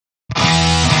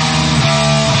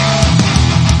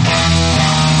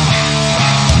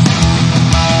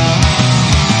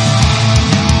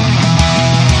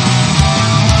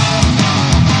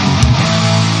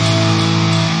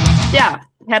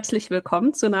Herzlich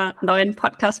willkommen zu einer neuen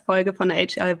Podcast-Folge von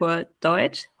HR World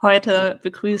Deutsch. Heute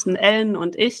begrüßen Ellen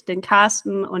und ich den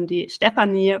Carsten und die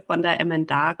Stefanie von der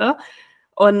Emendare.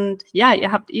 Und ja,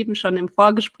 ihr habt eben schon im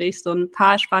Vorgespräch so ein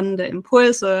paar spannende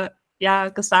Impulse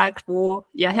gesagt, wo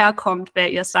ihr herkommt,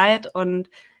 wer ihr seid. Und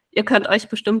ihr könnt euch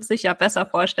bestimmt sicher besser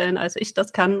vorstellen, als ich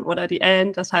das kann oder die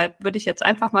Ellen. Deshalb würde ich jetzt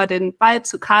einfach mal den Ball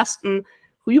zu Carsten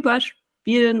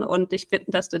rüberspielen und dich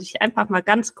bitten, dass du dich einfach mal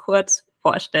ganz kurz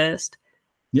vorstellst.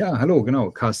 Ja, hallo,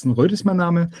 genau. Carsten Röth ist mein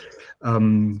Name.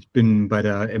 Ich bin bei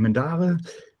der Emendare.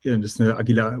 Das ist eine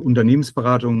agile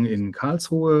Unternehmensberatung in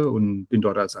Karlsruhe und bin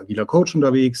dort als agiler Coach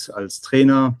unterwegs, als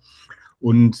Trainer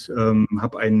und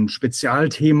habe ein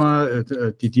Spezialthema,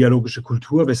 die dialogische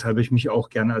Kultur, weshalb ich mich auch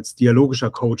gerne als dialogischer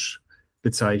Coach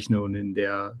bezeichne und in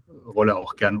der Rolle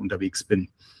auch gerne unterwegs bin.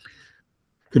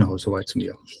 Genau, soweit zu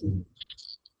mir.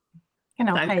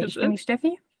 Genau, hi, ich bin die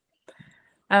Steffi.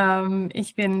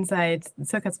 Ich bin seit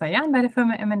circa 2 Jahren bei der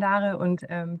Firma Emendare und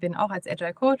bin auch als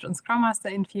Agile Coach und Scrum Master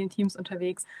in vielen Teams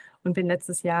unterwegs und bin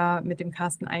letztes Jahr mit dem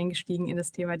Carsten eingestiegen in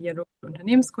das Thema Dialogische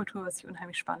Unternehmenskultur, was ich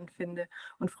unheimlich spannend finde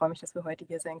und freue mich, dass wir heute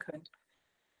hier sein können.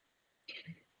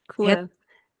 Cool.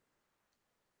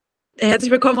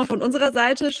 Herzlich willkommen auch von unserer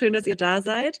Seite. Schön, dass ihr da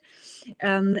seid.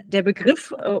 Der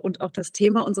Begriff und auch das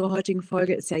Thema unserer heutigen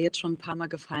Folge ist ja jetzt schon ein paar Mal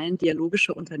gefallen,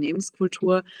 dialogische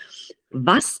Unternehmenskultur.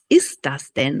 Was ist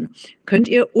das denn? Könnt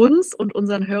ihr uns und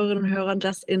unseren Hörerinnen und Hörern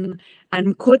das in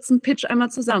einem kurzen Pitch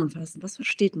einmal zusammenfassen? Was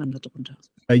versteht man darunter?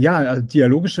 Ja,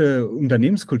 dialogische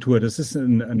Unternehmenskultur, das ist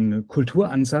ein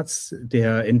Kulturansatz,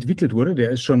 der entwickelt wurde.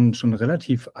 Der ist schon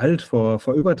relativ alt,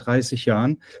 vor über 30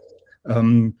 Jahren.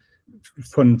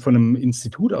 Von einem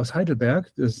Institut aus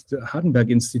Heidelberg, das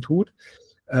Hardenberg-Institut,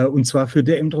 und zwar für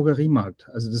DM-Drogeriemarkt.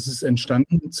 Also das ist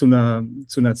entstanden zu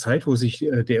einer Zeit, wo sich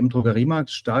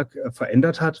DM-Drogeriemarkt stark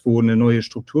verändert hat, wo eine neue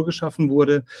Struktur geschaffen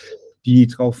wurde, die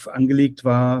darauf angelegt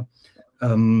war,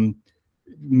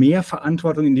 mehr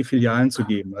Verantwortung in die Filialen zu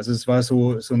geben. Also es war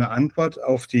so eine Antwort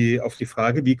auf die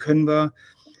Frage, wie können wir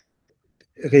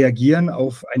reagieren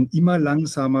auf ein immer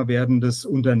langsamer werdendes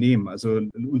Unternehmen. Also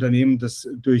ein Unternehmen, das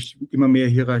durch immer mehr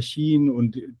Hierarchien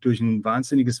und durch ein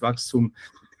wahnsinniges Wachstum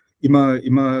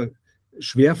immer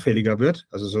schwerfälliger wird.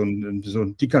 Also so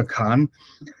ein dicker Kahn.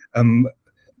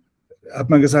 Hat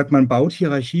man gesagt, man baut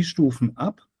Hierarchiestufen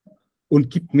ab und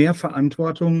gibt mehr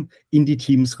Verantwortung in die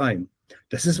Teams rein.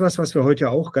 Das ist was wir heute ja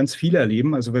auch ganz viel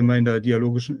erleben. Also wenn wir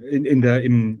in der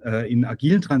in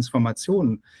agilen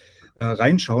Transformationen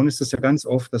reinschauen, ist das ja ganz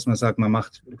oft, dass man sagt, man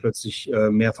macht plötzlich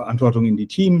mehr Verantwortung in die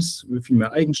Teams, viel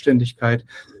mehr Eigenständigkeit.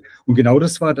 Und genau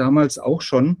das war damals auch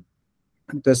schon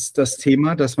das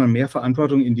Thema, dass man mehr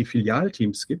Verantwortung in die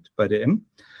Filialteams gibt bei DM.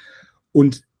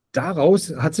 Und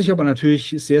daraus hat sich aber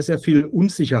natürlich sehr, sehr viel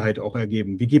Unsicherheit auch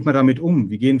ergeben. Wie geht man damit um?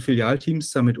 Wie gehen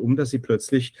Filialteams damit um, dass sie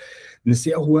plötzlich eine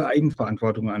sehr hohe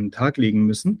Eigenverantwortung an den Tag legen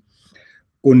müssen?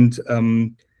 Und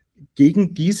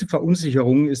gegen diese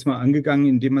Verunsicherung ist man angegangen,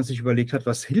 indem man sich überlegt hat,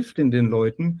 was hilft denn den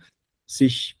Leuten,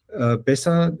 sich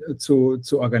besser zu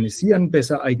organisieren,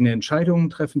 besser eigene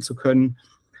Entscheidungen treffen zu können.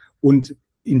 Und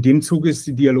in dem Zuge ist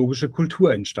die dialogische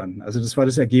Kultur entstanden. Also das war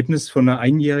das Ergebnis von einer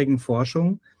einjährigen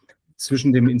Forschung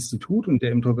zwischen dem Institut und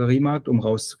dem Drogeriemarkt, um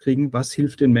rauszukriegen, was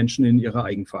hilft den Menschen in ihrer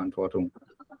Eigenverantwortung.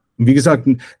 Und wie gesagt,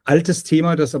 ein altes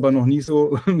Thema, das aber noch nie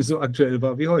so aktuell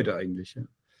war wie heute eigentlich.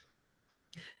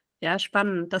 Ja,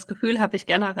 spannend. Das Gefühl habe ich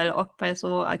generell oft bei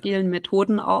so agilen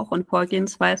Methoden auch und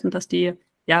Vorgehensweisen, dass die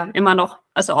ja immer noch,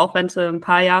 also auch wenn sie ein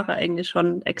paar Jahre eigentlich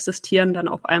schon existieren, dann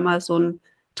auf einmal so einen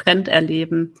Trend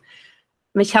erleben.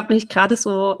 Ich habe mich gerade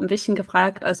so ein bisschen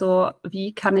gefragt, also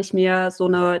wie kann ich mir so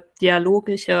eine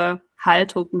dialogische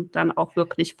Haltung dann auch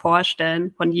wirklich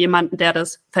vorstellen von jemandem, der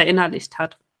das verinnerlicht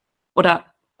hat oder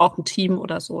auch ein Team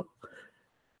oder so?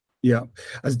 Ja,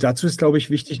 also dazu ist, glaube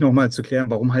ich, wichtig nochmal zu klären,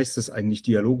 warum heißt das eigentlich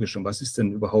dialogisch und was ist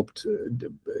denn überhaupt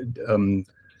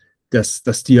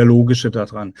das Dialogische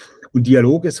daran? Und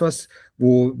Dialog ist was,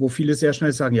 wo viele sehr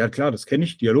schnell sagen, ja klar, das kenne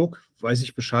ich, Dialog, weiß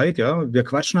ich Bescheid, ja, wir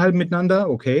quatschen halt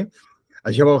miteinander, okay.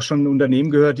 Also ich habe auch schon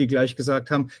Unternehmen gehört, die gleich gesagt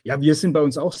haben, ja, wir sind bei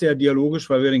uns auch sehr dialogisch,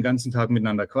 weil wir den ganzen Tag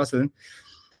miteinander quasseln.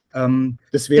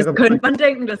 Das könnte man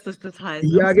denken, dass das heißt.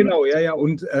 Ja, genau, ja.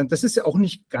 Und das ist ja auch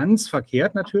nicht ganz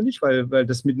verkehrt natürlich, weil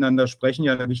das Miteinander sprechen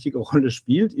ja eine wichtige Rolle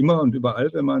spielt, immer und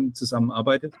überall, wenn man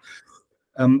zusammenarbeitet.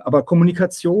 Aber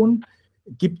Kommunikation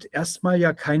gibt erstmal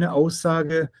ja keine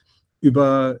Aussage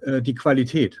über die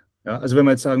Qualität. Ja? Also wenn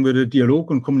man jetzt sagen würde, Dialog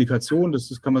und Kommunikation,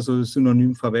 das kann man so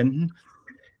synonym verwenden,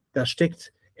 da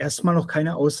steckt erstmal noch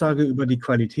keine Aussage über die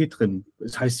Qualität drin.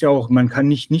 Das heißt ja auch, man kann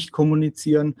nicht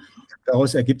kommunizieren.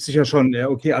 Daraus ergibt sich ja schon, ja,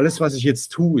 okay, alles, was ich jetzt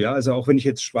tue, ja, also auch wenn ich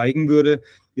jetzt schweigen würde,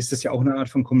 ist das ja auch eine Art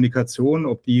von Kommunikation.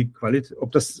 Ob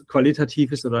das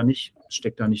qualitativ ist oder nicht,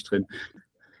 steckt da nicht drin.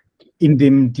 In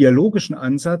dem dialogischen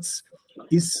Ansatz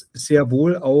ist sehr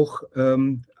wohl auch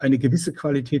eine gewisse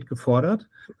Qualität gefordert,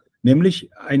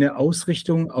 nämlich eine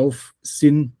Ausrichtung auf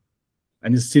Sinn,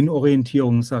 eine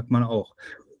Sinnorientierung, sagt man auch.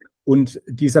 Und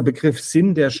dieser Begriff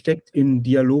Sinn, der steckt in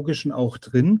Dialogischen auch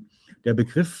drin. Der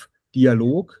Begriff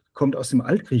Dialog kommt aus dem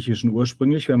Altgriechischen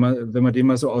ursprünglich, wenn man den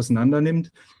mal so auseinander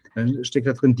nimmt, dann steckt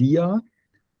da drin Dia,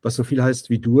 was so viel heißt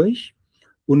wie durch,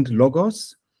 und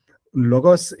Logos. Und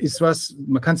Logos ist was,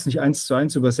 man kann es nicht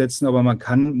 1:1 übersetzen, aber man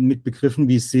kann mit Begriffen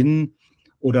wie Sinn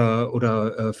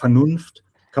oder Vernunft,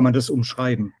 kann man das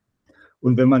umschreiben.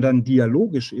 Und wenn man dann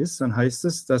dialogisch ist, dann heißt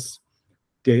es, dass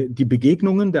die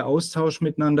Begegnungen, der Austausch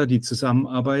miteinander, die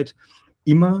Zusammenarbeit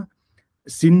immer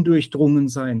sinndurchdrungen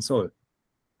sein soll.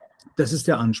 Das ist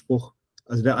der Anspruch.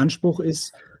 Also der Anspruch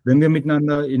ist, wenn wir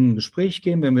miteinander in ein Gespräch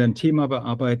gehen, wenn wir ein Thema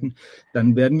bearbeiten,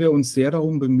 dann werden wir uns sehr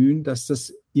darum bemühen, dass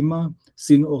das immer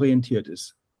sinnorientiert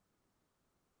ist.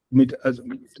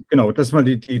 Genau, das ist mal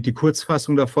die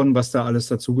Kurzfassung davon, was da alles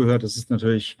dazugehört. Das ist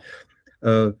natürlich,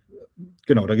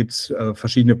 genau, da gibt es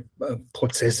verschiedene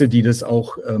Prozesse, die das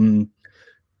auch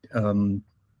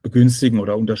begünstigen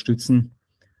oder unterstützen.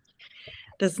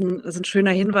 Das ist ein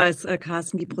schöner Hinweis,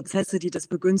 Carsten, die Prozesse, die das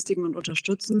begünstigen und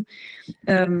unterstützen.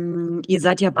 Ihr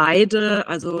seid ja beide,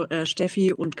 also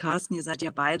Steffi und Carsten, ihr seid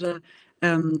ja beide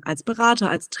als Berater,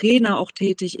 als Trainer auch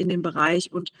tätig in dem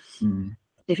Bereich. Und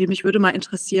Steffi, mich würde mal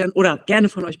interessieren, oder gerne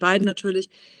von euch beiden natürlich,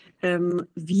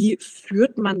 wie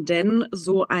führt man denn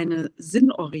so eine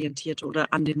sinnorientierte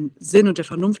oder an den Sinn und der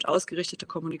Vernunft ausgerichtete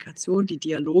Kommunikation, die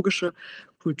dialogische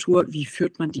Kultur, wie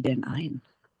führt man die denn ein?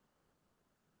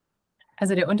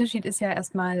 Also der Unterschied ist ja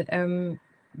erstmal,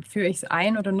 führe ich es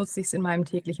ein oder nutze ich es in meinem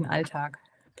täglichen Alltag?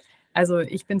 Also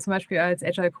ich bin zum Beispiel als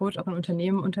Agile Coach auch in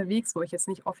Unternehmen unterwegs, wo ich jetzt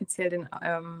nicht offiziell den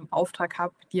Auftrag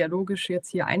habe, dialogisch jetzt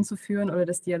hier einzuführen oder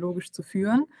das dialogisch zu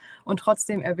führen. Und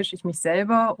trotzdem erwische ich mich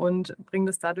selber und bringe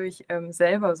das dadurch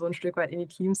selber so ein Stück weit in die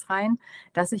Teams rein,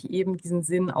 dass ich eben diesen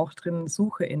Sinn auch drin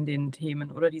suche in den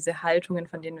Themen oder diese Haltungen,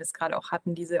 von denen wir es gerade auch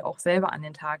hatten, diese auch selber an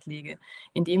den Tag lege,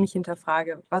 indem ich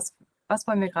hinterfrage, was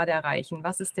wollen wir gerade erreichen?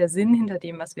 Was ist der Sinn hinter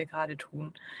dem, was wir gerade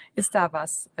tun? Ist da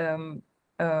was?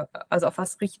 Also auf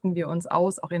was richten wir uns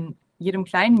aus, auch in jedem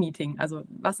kleinen Meeting? Also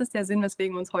was ist der Sinn,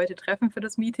 weswegen wir uns heute treffen für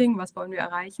das Meeting? Was wollen wir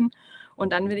erreichen?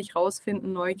 Und dann will ich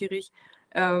rausfinden, neugierig,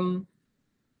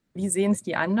 wie sehen es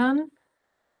die anderen?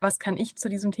 Was kann ich zu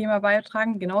diesem Thema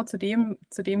beitragen? Genau zu dem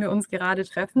wir uns gerade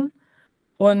treffen.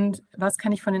 Und was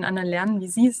kann ich von den anderen lernen?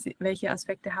 Welche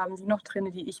Aspekte haben sie noch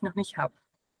drin, die ich noch nicht habe?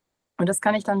 Und das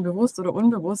kann ich dann bewusst oder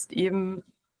unbewusst eben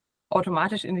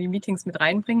automatisch in die Meetings mit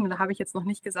reinbringen. Und da habe ich jetzt noch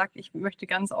nicht gesagt, ich möchte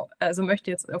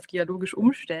jetzt auf dialogisch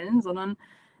umstellen, sondern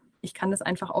ich kann das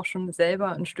einfach auch schon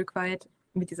selber ein Stück weit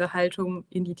mit dieser Haltung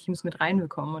in die Teams mit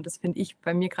reinbekommen. Und das finde ich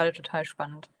bei mir gerade total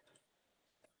spannend.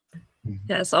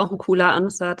 Ja, ist auch ein cooler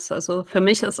Ansatz. Also für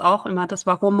mich ist auch immer das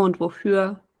Warum und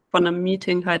Wofür von einem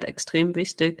Meeting halt extrem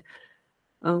wichtig.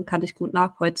 Kann ich gut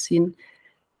nachvollziehen.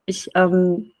 Ich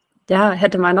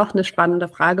hätte mal noch eine spannende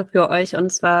Frage für euch.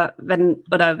 Und zwar,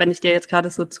 wenn ich dir jetzt gerade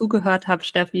so zugehört habe,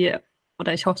 Steffi,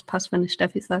 oder ich hoffe, es passt, wenn ich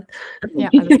Steffi sage. Ja,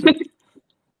 alles gut.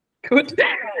 Gut.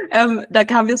 Da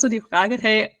kam mir so die Frage,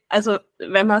 hey, also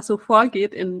wenn man so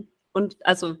vorgeht und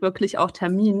also wirklich auch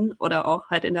Terminen oder auch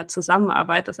halt in der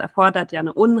Zusammenarbeit, das erfordert ja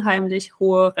eine unheimlich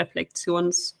hohe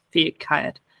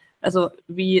Reflexionsfähigkeit. Also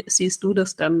wie siehst du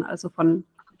das denn? Also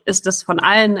ist das von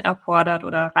allen erfordert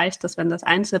oder reicht das, wenn das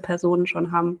Einzelpersonen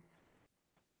schon haben?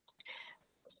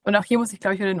 Und auch hier muss ich,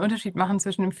 glaube ich, wieder den Unterschied machen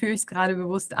zwischen dem, führe ich es gerade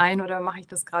bewusst ein oder mache ich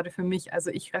das gerade für mich.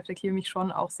 Also ich reflektiere mich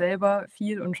schon auch selber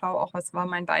viel und schaue auch, was war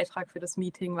mein Beitrag für das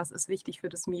Meeting, was ist wichtig für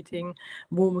das Meeting,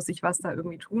 wo muss ich was da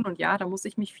irgendwie tun. Und ja, da muss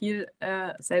ich mich viel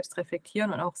selbst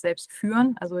reflektieren und auch selbst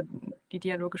führen. Also die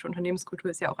dialogische Unternehmenskultur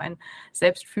ist ja auch ein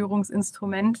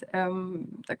Selbstführungsinstrument.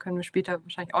 Da können wir später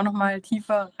wahrscheinlich auch nochmal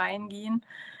tiefer reingehen.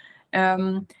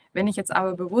 Wenn ich jetzt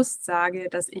aber bewusst sage,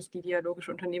 dass ich die dialogische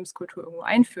Unternehmenskultur irgendwo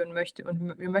einführen möchte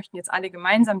und wir möchten jetzt alle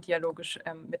gemeinsam dialogisch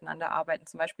miteinander arbeiten,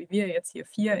 zum Beispiel wir jetzt hier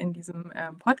 4 in diesem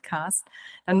Podcast,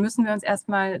 dann müssen wir uns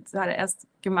erstmal zuallererst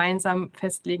gemeinsam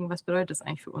festlegen, was bedeutet das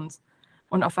eigentlich für uns?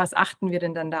 Und auf was achten wir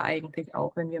denn dann da eigentlich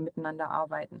auch, wenn wir miteinander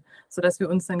arbeiten? Sodass wir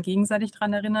uns dann gegenseitig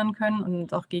daran erinnern können und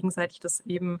uns auch gegenseitig das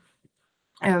eben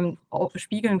auch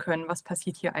spiegeln können, was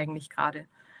passiert hier eigentlich gerade.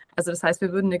 Also das heißt,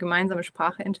 wir würden eine gemeinsame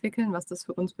Sprache entwickeln, was das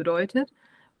für uns bedeutet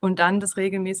Und dann das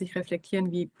regelmäßig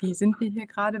reflektieren, wie sind wir hier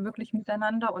gerade wirklich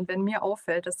miteinander? Und wenn mir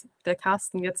auffällt, dass der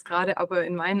Carsten jetzt gerade aber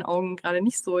in meinen Augen gerade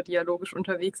nicht so dialogisch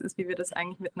unterwegs ist, wie wir das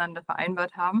eigentlich miteinander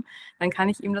vereinbart haben, dann kann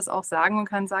ich ihm das auch sagen und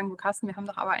kann sagen, du Carsten, wir haben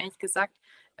doch aber eigentlich gesagt,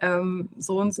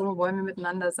 so und so wollen wir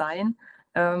miteinander sein.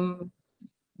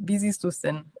 Wie siehst du es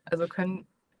denn? Also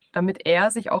damit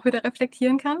er sich auch wieder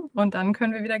reflektieren kann und dann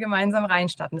können wir wieder gemeinsam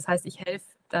reinstarten. Das heißt, ich helfe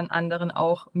dann anderen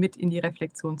auch mit in die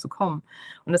Reflexion zu kommen.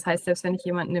 Und das heißt, selbst wenn ich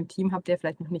jemanden im Team habe, der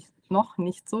vielleicht noch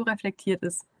nicht so reflektiert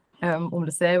ist, um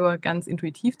das selber ganz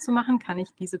intuitiv zu machen, kann ich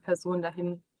diese Person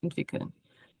dahin entwickeln.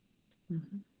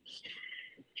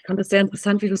 Ich fand es sehr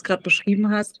interessant, wie du es gerade beschrieben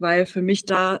hast, weil für mich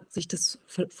da sich das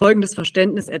folgendes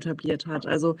Verständnis etabliert hat.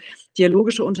 Also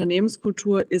dialogische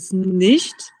Unternehmenskultur ist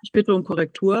nicht, ich bitte um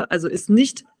Korrektur, also ist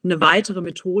nicht eine weitere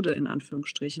Methode in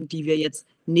Anführungsstrichen, die wir jetzt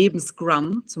neben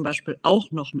Scrum zum Beispiel auch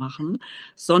noch machen,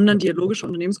 sondern dialogische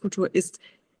Unternehmenskultur ist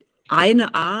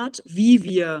eine Art, wie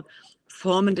wir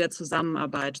Formen der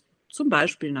Zusammenarbeit zum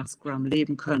Beispiel nach Scrum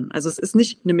leben können. Also es ist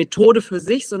nicht eine Methode für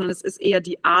sich, sondern es ist eher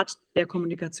die Art der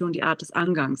Kommunikation, die Art des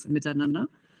Angangs miteinander.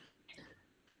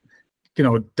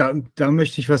 Genau, da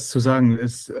möchte ich was zu sagen.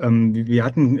 Wir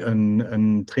hatten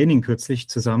ein Training kürzlich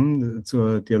zusammen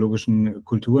zur dialogischen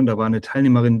Kultur und da war eine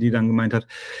Teilnehmerin, die dann gemeint hat,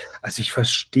 also ich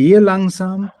verstehe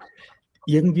langsam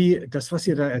irgendwie das, was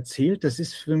ihr da erzählt, das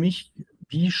ist für mich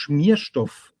wie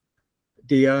Schmierstoff,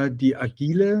 der die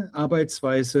agile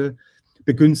Arbeitsweise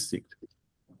begünstigt.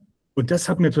 Und das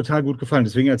hat mir total gut gefallen.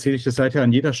 Deswegen erzähle ich das seither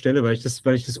an jeder Stelle, weil ich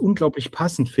das unglaublich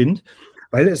passend finde,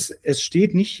 weil es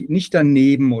steht nicht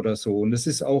daneben oder so. Und es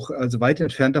ist auch also weit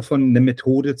entfernt davon, eine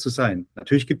Methode zu sein.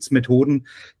 Natürlich gibt es Methoden,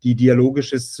 die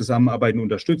dialogisches Zusammenarbeiten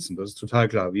unterstützen. Das ist total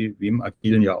klar, wie im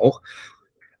Agilen ja auch.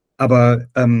 Aber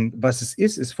was es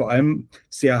ist vor allem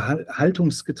sehr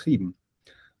haltungsgetrieben.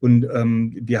 Und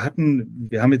wir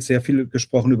haben jetzt sehr viel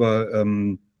gesprochen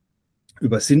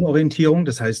über Sinnorientierung,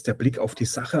 das heißt der Blick auf die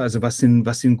Sache, also was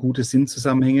sind gute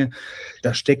Sinnzusammenhänge.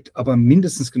 Da steckt aber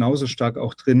mindestens genauso stark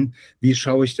auch drin, wie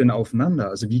schaue ich denn aufeinander?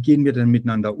 Also wie gehen wir denn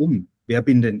miteinander um? Wer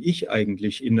bin denn ich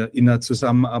eigentlich in der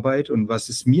Zusammenarbeit und was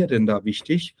ist mir denn da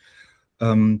wichtig?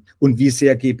 Und wie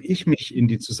sehr gebe ich mich in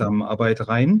die Zusammenarbeit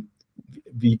rein?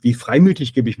 Wie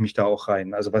freimütig gebe ich mich da auch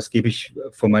rein? Also was gebe ich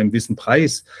von meinem Wissen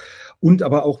preis? Und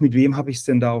aber auch mit wem habe ich es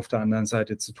denn da auf der anderen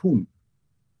Seite zu tun?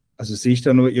 Also sehe ich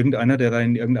da nur irgendeiner, der da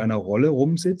in irgendeiner Rolle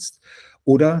rumsitzt?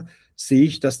 Oder sehe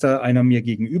ich, dass da einer mir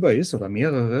gegenüber ist oder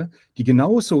mehrere, die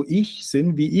genauso ich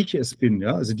sind, wie ich es bin?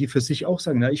 Ja? Also die für sich auch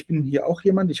sagen, na, ich bin hier auch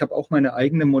jemand, ich habe auch meine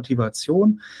eigene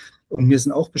Motivation und mir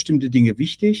sind auch bestimmte Dinge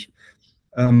wichtig.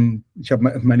 Ich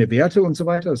habe meine Werte und so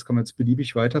weiter, das kann man jetzt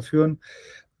beliebig weiterführen.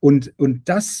 Und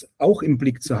das auch im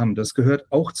Blick zu haben, das gehört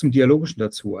auch zum Dialogischen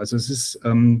dazu. Also es ist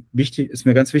ist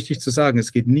mir ganz wichtig zu sagen,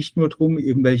 es geht nicht nur darum,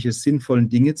 irgendwelche sinnvollen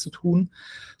Dinge zu tun,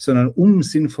 sondern um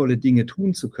sinnvolle Dinge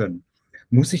tun zu können,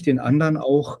 muss ich den anderen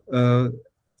auch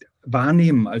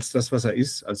wahrnehmen als das, was er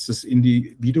ist, als das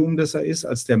Individuum, das er ist,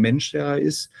 als der Mensch, der er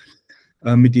ist,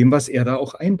 mit dem, was er da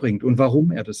auch einbringt und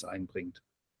warum er das einbringt.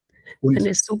 Und,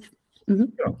 finde ich super.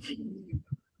 Ja.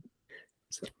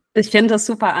 Ich finde das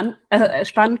super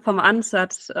spannend vom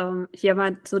Ansatz. Hier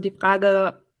mal so die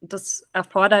Frage, das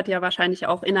erfordert ja wahrscheinlich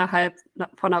auch innerhalb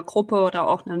von einer Gruppe oder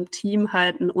auch einem Team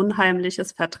halt ein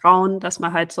unheimliches Vertrauen, dass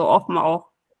man halt so offen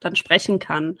auch dann sprechen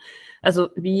kann. Also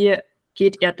wie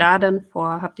geht ihr da denn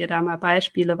vor? Habt ihr da mal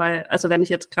Beispiele? Weil, also wenn ich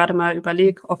jetzt gerade mal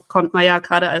überlege, oft kommt man ja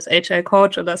gerade als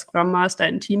Agile-Coach oder Scrum Master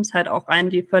in Teams halt auch rein,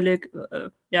 die völlig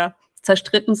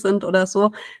zerstritten sind oder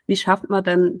so. Wie schafft man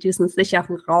denn diesen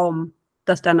sicheren Raum,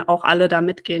 dass dann auch alle da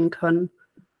mitgehen können?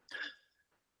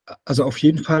 Also auf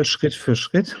jeden Fall Schritt für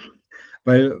Schritt,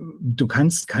 weil du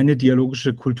kannst keine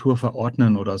dialogische Kultur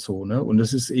verordnen oder so, ne? Und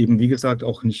es ist eben, wie gesagt,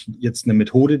 auch nicht jetzt eine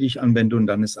Methode, die ich anwende und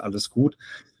dann ist alles gut,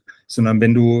 sondern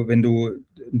wenn du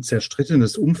ein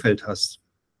zerstrittenes Umfeld hast,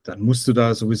 dann musst du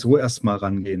da sowieso erstmal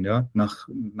rangehen, ja, nach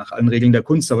allen Regeln der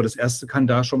Kunst. Aber das Erste kann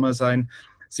da schon mal sein,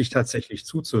 sich tatsächlich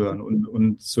zuzuhören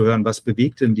und zu hören, was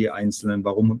bewegt denn die Einzelnen?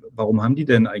 Warum haben die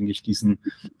denn eigentlich diesen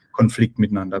Konflikt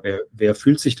miteinander? Wer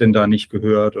fühlt sich denn da nicht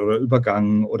gehört oder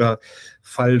übergangen oder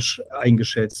falsch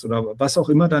eingeschätzt oder was auch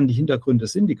immer dann die Hintergründe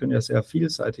sind? Die können ja sehr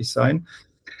vielseitig sein.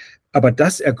 Aber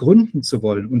das ergründen zu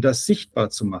wollen und das sichtbar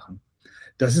zu machen,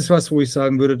 das ist was, wo ich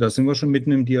sagen würde, da sind wir schon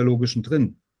mitten im Dialogischen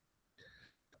drin.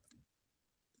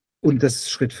 Und das ist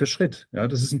Schritt für Schritt. Ja,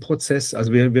 das ist ein Prozess.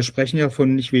 Also wir sprechen ja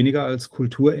von nicht weniger als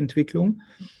Kulturentwicklung.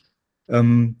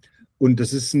 Und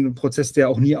das ist ein Prozess, der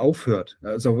auch nie aufhört.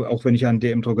 Also auch wenn ich an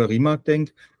DM Drogeriemarkt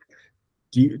denke,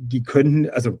 die können,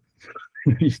 also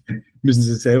müssen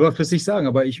sie selber für sich sagen,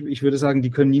 aber ich würde sagen,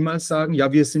 die können niemals sagen,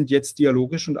 ja, wir sind jetzt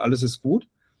dialogisch und alles ist gut.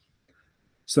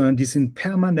 sondern die sind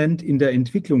permanent in der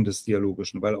Entwicklung des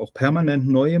Dialogischen, weil auch permanent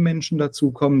neue Menschen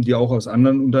dazukommen, die auch aus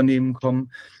anderen Unternehmen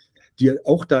kommen, die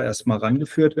auch da erstmal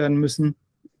rangeführt werden müssen.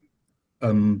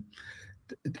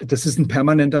 Das ist ein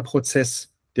permanenter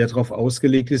Prozess, der darauf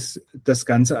ausgelegt ist, das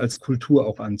Ganze als Kultur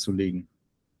auch anzulegen.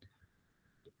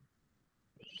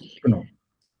 Genau.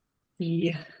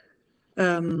 Die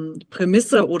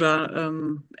Prämisse oder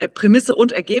Prämisse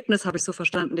und Ergebnis, habe ich so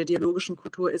verstanden, der dialogischen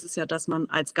Kultur ist es ja, dass man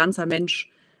als ganzer Mensch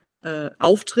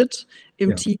auftritt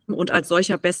im Team und als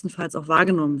solcher bestenfalls auch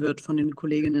wahrgenommen wird von den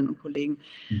Kolleginnen und Kollegen.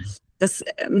 Das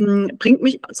bringt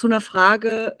mich zu einer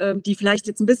Frage, die vielleicht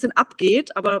jetzt ein bisschen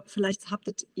abgeht, aber vielleicht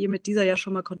habtet ihr mit dieser ja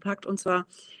schon mal Kontakt, und zwar,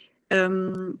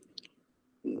 wie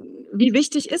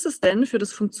wichtig ist es denn für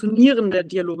das Funktionieren der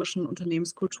dialogischen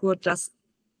Unternehmenskultur, dass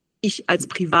ich als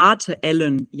private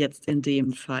Ellen jetzt in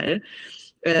dem Fall,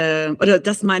 oder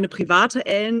dass meine private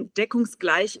Ellen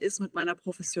deckungsgleich ist mit meiner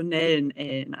professionellen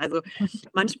Ellen. Also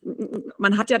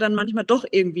man hat ja dann manchmal doch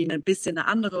irgendwie ein bisschen eine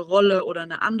andere Rolle oder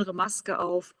eine andere Maske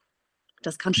auf.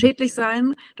 Das kann schädlich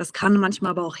sein, das kann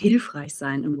manchmal aber auch hilfreich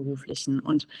sein im Beruflichen.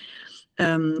 Und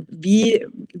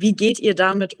wie geht ihr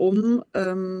damit um?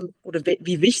 Oder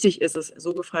wie wichtig ist es,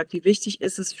 so gefragt, wie wichtig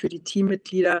ist es für die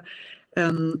Teammitglieder,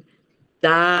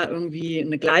 da irgendwie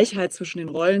eine Gleichheit zwischen den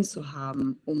Rollen zu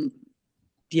haben, um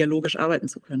dialogisch arbeiten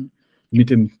zu können? Mit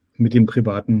dem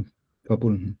Privaten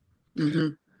verbunden.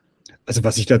 Also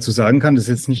was ich dazu sagen kann, das ist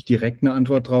jetzt nicht direkt eine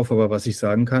Antwort drauf, aber was ich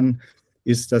sagen kann,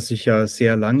 ist, dass ich ja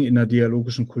sehr lange in der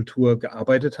dialogischen Kultur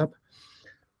gearbeitet habe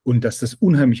und dass das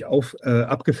unheimlich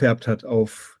abgefärbt hat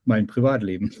auf mein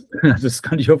Privatleben. Das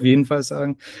kann ich auf jeden Fall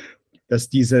sagen, dass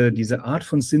diese Art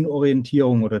von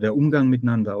Sinnorientierung oder der Umgang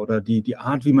miteinander oder die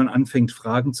Art, wie man anfängt,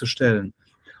 Fragen zu stellen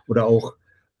oder auch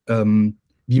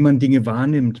wie man Dinge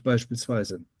wahrnimmt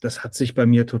beispielsweise, das hat sich bei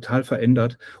mir total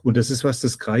verändert und das ist was,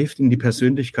 das greift in die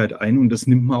Persönlichkeit ein und das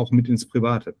nimmt man auch mit ins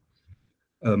Private.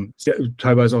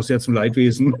 Teilweise auch sehr zum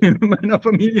Leidwesen meiner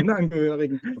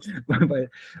Familienangehörigen, weil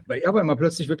man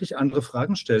plötzlich wirklich andere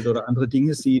Fragen stellt oder andere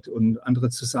Dinge sieht und andere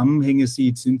Zusammenhänge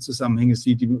sieht, Sinnzusammenhänge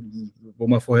sieht, wo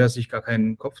man vorher sich gar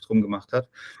keinen Kopf drum gemacht hat.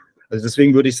 Also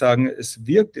deswegen würde ich sagen, es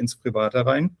wirkt ins Private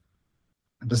rein.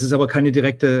 Das ist aber keine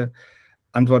direkte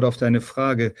Antwort auf deine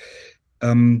Frage.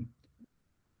 Du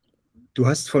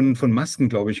hast von Masken,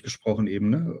 glaube ich, gesprochen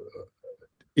eben, ne?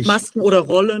 Masken oder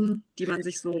Rollen, die man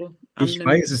sich so annimmt. Ich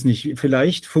weiß es nicht.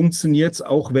 Vielleicht funktioniert es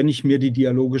auch, wenn ich mir die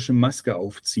dialogische Maske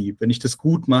aufziehe, wenn ich das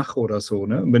gut mache oder so.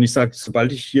 Ne? Und wenn ich sage,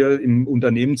 sobald ich hier im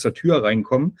Unternehmen zur Tür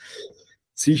reinkomme,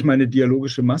 ziehe ich meine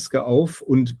dialogische Maske auf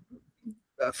und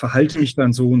verhalte mich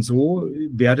dann so und so,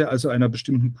 werde also einer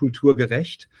bestimmten Kultur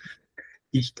gerecht.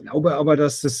 Ich glaube aber,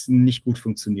 dass das nicht gut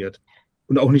funktioniert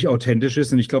und auch nicht authentisch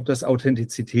ist. Und ich glaube, dass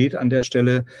Authentizität an der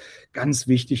Stelle ganz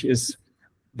wichtig ist,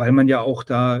 weil man ja auch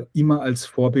da immer als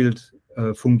Vorbild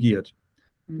fungiert.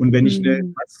 Und wenn ich eine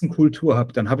Maskenkultur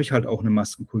habe, dann habe ich halt auch eine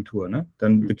Maskenkultur. Ne?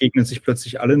 Dann begegnen sich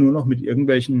plötzlich alle nur noch mit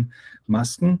irgendwelchen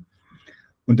Masken.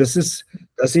 Und da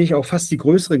sehe ich auch fast die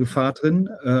größere Gefahr drin,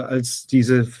 als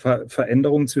diese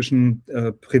Veränderung zwischen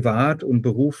privat und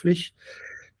beruflich.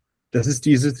 Das ist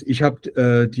ich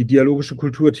habe die dialogische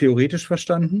Kultur theoretisch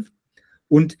verstanden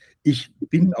und ich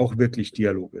bin auch wirklich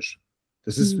dialogisch.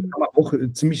 Das ist kann man auch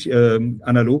ziemlich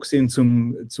analog sehen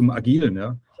zum Agilen.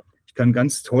 Ja. Ich kann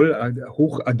ganz toll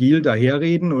hoch agil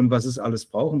daherreden und was es alles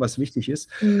braucht und was wichtig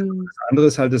ist. Das andere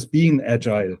ist halt das Being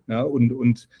Agile, ja,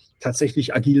 und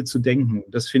tatsächlich agil zu denken.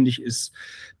 Das finde ich ist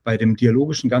bei dem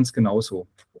Dialogischen ganz genauso.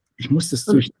 Ich muss das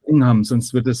durchdrungen haben,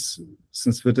 sonst wird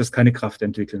es keine Kraft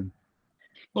entwickeln.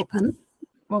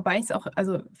 Wobei ich es auch,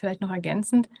 also vielleicht noch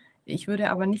ergänzend, ich würde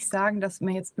aber nicht sagen, dass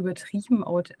man jetzt übertrieben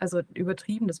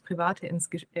das Private ins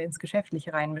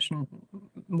Geschäftliche reinmischen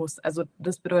muss. Also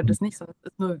das bedeutet es nicht, sondern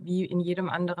es ist nur wie in jedem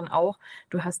anderen auch.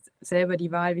 Du hast selber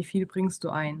die Wahl, wie viel bringst du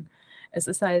ein. Es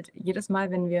ist halt jedes Mal,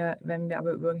 wenn wir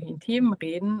aber über irgendwelche Themen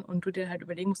reden und du dir halt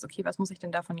überlegen musst, okay, was muss ich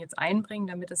denn davon jetzt einbringen,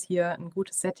 damit es hier ein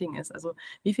gutes Setting ist. Also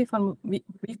wie viel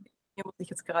muss ich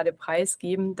jetzt gerade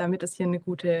preisgeben, damit es hier eine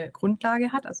gute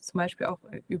Grundlage hat. Also zum Beispiel auch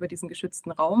über diesen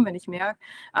geschützten Raum, wenn ich merke,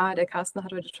 der Carsten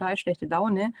hat heute total schlechte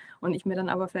Laune und ich mir dann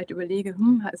aber vielleicht überlege,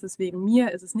 ist es wegen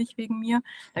mir, ist es nicht wegen mir,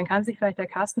 dann kann sich vielleicht der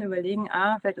Carsten überlegen,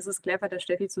 vielleicht ist es clever, der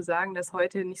Steffi zu sagen, dass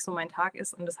heute nicht so mein Tag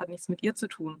ist und das hat nichts mit ihr zu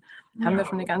tun. Haben wir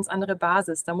schon eine ganz andere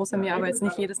Basis. Da muss er mir aber jetzt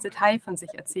nicht jedes Detail von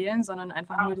sich erzählen, sondern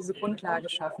einfach nur diese Grundlage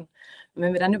schaffen. Und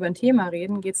wenn wir dann über ein Thema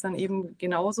reden, geht es dann eben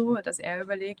genauso, dass er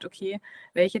überlegt, okay,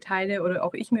 welche Teile oder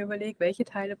auch ich mir überlege, welche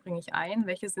Teile bringe ich ein,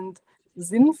 welche sind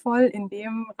sinnvoll in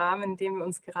dem Rahmen, in dem wir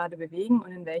uns gerade bewegen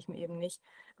und in welchem eben nicht.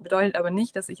 Bedeutet aber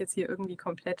nicht, dass ich jetzt hier irgendwie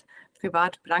komplett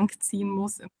privat blank ziehen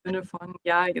muss, im Sinne von,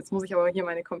 ja, jetzt muss ich aber hier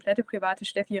meine komplette private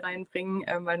Steffi reinbringen,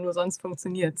 weil nur sonst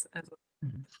funktioniert es. Also.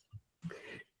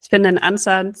 Ich finde den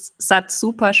Ansatz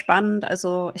super spannend.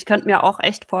 Also ich könnte mir auch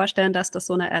echt vorstellen, dass das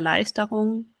so eine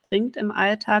Erleichterung bringt im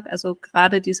Alltag. Also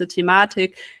gerade diese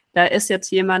Thematik, da ist jetzt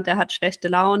jemand, der hat schlechte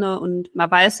Laune und man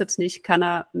weiß jetzt nicht, kann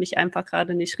er mich einfach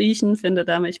gerade nicht riechen, findet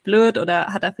er mich blöd oder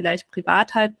hat er vielleicht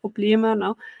privat halt Probleme,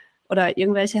 ne? Oder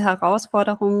irgendwelche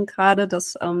Herausforderungen gerade.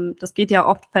 Das geht ja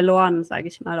oft verloren, sage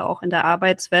ich mal, auch in der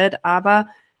Arbeitswelt, aber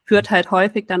führt halt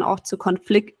häufig dann auch zu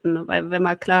Konflikten, weil wenn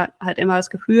man klar halt immer das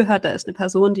Gefühl hat, da ist eine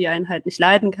Person, die einen halt nicht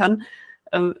leiden kann,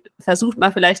 versucht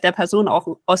man vielleicht der Person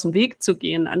auch aus dem Weg zu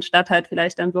gehen, anstatt halt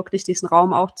vielleicht dann wirklich diesen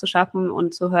Raum auch zu schaffen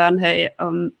und zu hören, hey,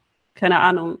 keine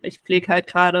Ahnung, ich pflege halt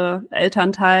gerade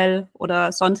Elternteil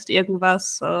oder sonst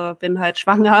irgendwas, bin halt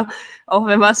schwanger, auch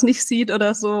wenn man es nicht sieht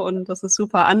oder so und das ist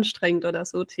super anstrengend oder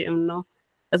so Themen, ne?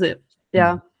 Also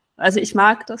ja, also ich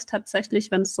mag das tatsächlich,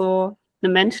 wenn es so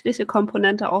eine menschliche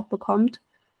Komponente auch bekommt.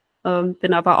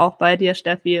 Bin aber auch bei dir,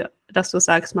 Steffi, dass du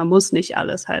sagst, man muss nicht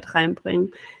alles halt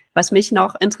reinbringen. Was mich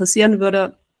noch interessieren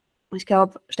würde, ich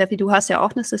glaube, Steffi, du hast ja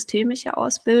auch eine systemische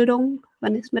Ausbildung,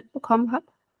 wenn ich es mitbekommen habe.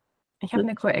 Ich habe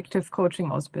eine Coactive Coaching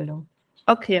Ausbildung.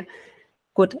 Okay,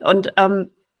 gut. Und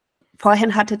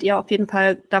vorhin hattet ihr auf jeden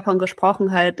Fall davon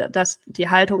gesprochen, halt, dass die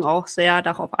Haltung auch sehr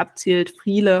darauf abzielt,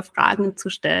 viele Fragen zu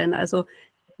stellen. Also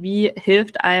wie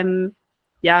hilft einem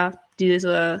ja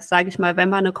diese, sage ich mal, wenn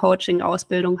man eine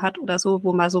Coaching-Ausbildung hat oder so,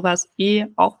 wo man sowas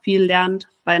auch viel lernt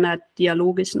bei einer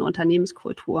dialogischen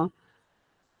Unternehmenskultur?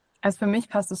 Also für mich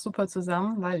passt es super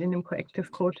zusammen, weil in dem Coactive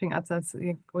Coaching Ansatz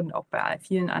und auch bei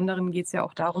vielen anderen geht es ja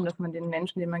auch darum, dass man den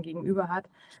Menschen, den man gegenüber hat,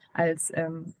 als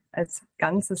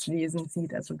ganzes Wesen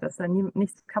sieht. Also dass da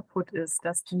nichts kaputt ist,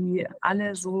 dass die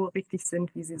alle so richtig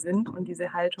sind, wie sie sind. Und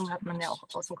diese Haltung hat man ja auch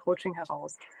aus dem Coaching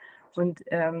heraus. Und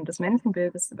das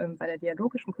Menschenbild, das bei der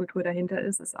dialogischen Kultur dahinter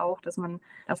ist auch, dass man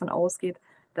davon ausgeht,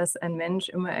 dass ein Mensch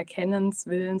immer erkennens-,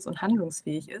 willens- und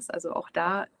handlungsfähig ist. Also auch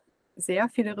da sehr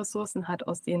viele Ressourcen hat,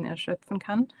 aus denen er schöpfen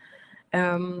kann.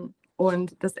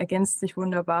 Und das ergänzt sich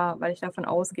wunderbar, weil ich davon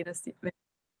ausgehe, dass wenn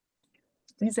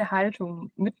ich diese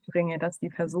Haltung mitbringe, dass die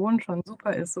Person schon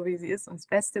super ist, so wie sie ist, und das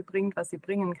Beste bringt, was sie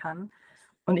bringen kann,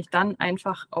 und ich dann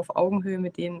einfach auf Augenhöhe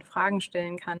mit denen Fragen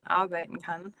stellen kann, arbeiten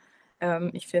kann.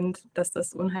 Ich finde, dass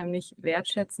das unheimlich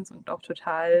wertschätzend und auch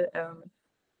total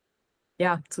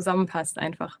zusammenpasst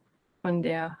einfach von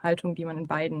der Haltung, die man in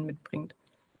beiden mitbringt.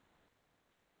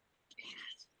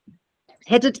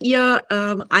 Hättet ihr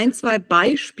ein, zwei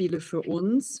Beispiele für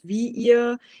uns, wie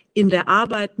ihr in der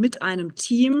Arbeit mit einem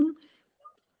Team,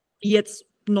 die jetzt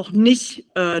noch nicht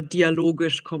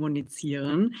dialogisch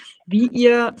kommunizieren, wie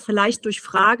ihr vielleicht durch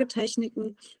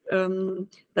Fragetechniken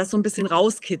das so ein bisschen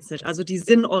rauskitzelt, also die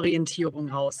Sinnorientierung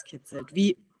rauskitzelt?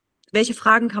 Welche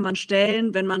Fragen kann man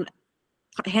stellen, wenn man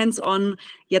hands-on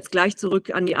jetzt gleich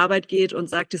zurück an die Arbeit geht und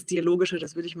sagt, das Dialogische,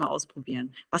 das will ich mal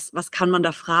ausprobieren? Was kann man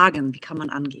da fragen? Wie kann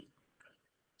man angehen?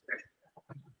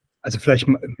 Also vielleicht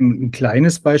ein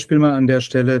kleines Beispiel mal an der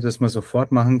Stelle, das man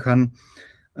sofort machen kann.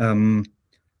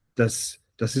 Das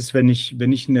ist, wenn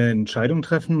ich eine Entscheidung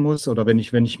treffen muss oder wenn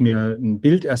ich mir ein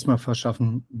Bild erstmal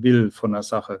verschaffen will von einer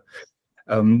Sache.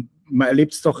 Man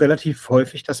erlebt es doch relativ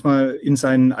häufig, dass man in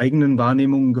seinen eigenen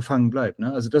Wahrnehmungen gefangen bleibt,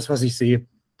 ne? Also das, was ich sehe,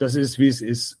 das ist, wie es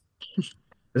ist.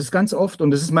 Das ist ganz oft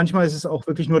und manchmal ist es auch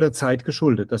wirklich nur der Zeit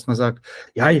geschuldet, dass man sagt,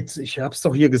 ja, jetzt, ich habe es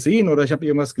doch hier gesehen oder ich habe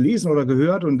irgendwas gelesen oder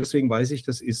gehört und deswegen weiß ich,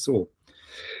 das ist so.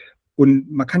 Und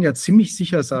man kann ja ziemlich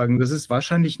sicher sagen, das ist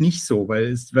wahrscheinlich nicht so,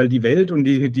 weil die Welt und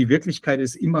die Wirklichkeit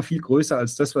ist immer viel größer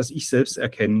als das, was ich selbst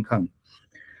erkennen kann.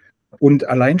 Und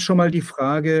allein schon mal die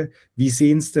Frage, wie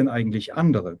sehen es denn eigentlich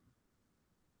andere?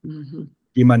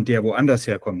 Jemand, der woanders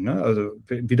herkommt, ne? Also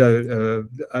wieder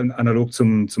analog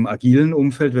zum agilen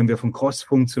Umfeld, wenn wir von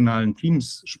cross-funktionalen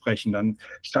Teams sprechen, dann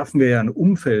schaffen wir ja ein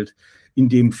Umfeld, in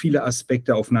dem viele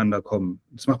Aspekte aufeinander kommen.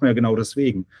 Das macht man ja genau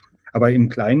deswegen. Aber im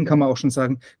Kleinen kann man auch schon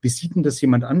sagen, wie sieht denn das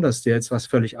jemand anders, der jetzt was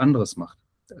völlig anderes macht,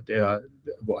 der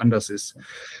woanders ist?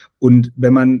 Und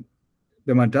wenn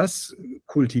man das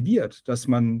kultiviert, dass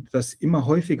man das immer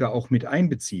häufiger auch mit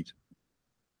einbezieht,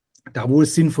 da, wo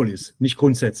es sinnvoll ist, nicht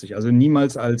grundsätzlich. Also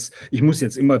niemals ich muss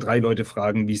jetzt immer 3 Leute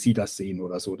fragen, wie sie das sehen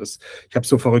oder so. Ich habe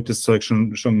so verrücktes Zeug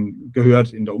schon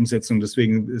gehört in der Umsetzung,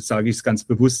 deswegen sage ich es ganz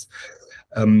bewusst.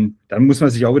 Dann muss man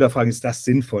sich auch wieder fragen, ist das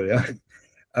sinnvoll? Ja?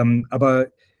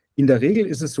 Aber in der Regel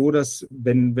ist es so, dass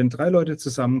wenn 3 Leute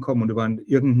zusammenkommen und über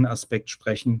irgendeinen Aspekt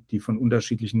sprechen, die von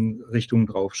unterschiedlichen Richtungen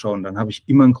drauf schauen, dann habe ich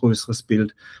immer ein größeres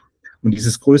Bild. Und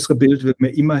dieses größere Bild wird mir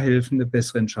immer helfen, eine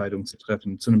bessere Entscheidung zu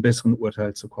treffen, zu einem besseren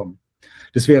Urteil zu kommen.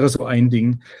 Das wäre so ein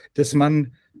Ding, dass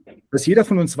jeder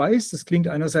von uns weiß, das klingt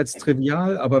einerseits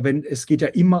trivial, aber es geht ja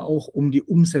immer auch um die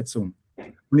Umsetzung.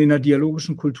 Und in der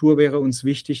dialogischen Kultur wäre uns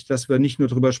wichtig, dass wir nicht nur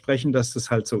darüber sprechen, dass das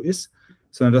halt so ist,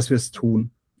 sondern dass wir es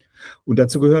tun. Und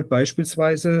dazu gehört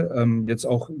beispielsweise, jetzt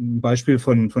auch ein Beispiel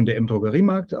von der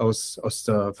M-Drogeriemarkt aus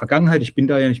der Vergangenheit. Ich bin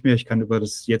da ja nicht mehr, ich kann über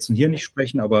das Jetzt und Hier nicht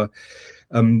sprechen, aber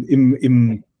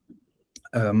im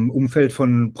Umfeld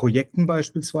von Projekten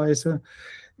beispielsweise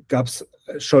gab es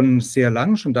schon sehr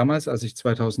lang, schon damals, als ich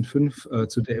 2005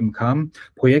 zu der M kam,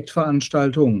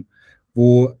 Projektveranstaltungen,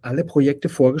 wo alle Projekte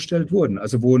vorgestellt wurden,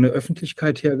 also wo eine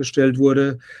Öffentlichkeit hergestellt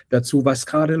wurde dazu, was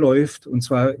gerade läuft, und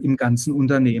zwar im ganzen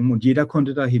Unternehmen. Und jeder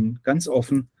konnte dahin, ganz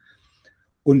offen.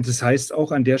 Und das heißt,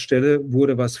 auch an der Stelle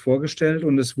wurde was vorgestellt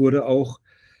und es wurde auch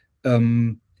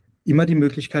immer die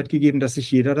Möglichkeit gegeben, dass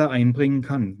sich jeder da einbringen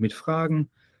kann, mit Fragen,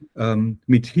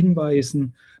 mit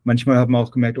Hinweisen. Manchmal haben wir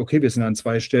auch gemerkt, okay, wir sind an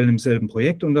 2 Stellen im selben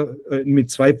Projekt und mit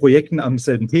 2 Projekten am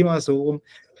selben Thema so rum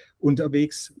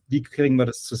unterwegs, wie kriegen wir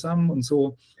das zusammen und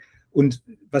so. Und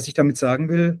was ich damit sagen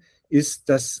will, ist,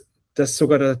 dass das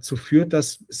sogar dazu führt,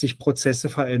 dass sich Prozesse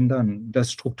verändern,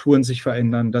 dass Strukturen sich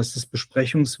verändern, dass das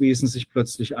Besprechungswesen sich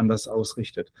plötzlich anders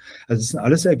ausrichtet. Also es sind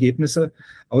alles Ergebnisse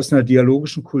aus einer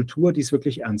dialogischen Kultur, die es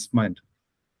wirklich ernst meint.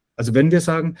 Also wenn wir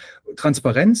sagen,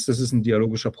 Transparenz, das ist ein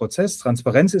dialogischer Prozess,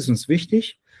 Transparenz ist uns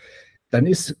wichtig, dann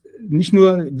ist nicht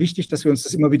nur wichtig, dass wir uns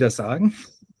das immer wieder sagen,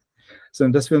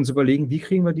 sondern dass wir uns überlegen, wie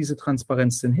kriegen wir diese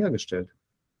Transparenz denn hergestellt?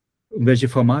 Und welche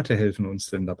Formate helfen uns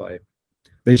denn dabei?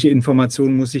 Welche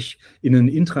Informationen muss ich in ein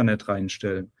Intranet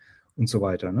reinstellen und so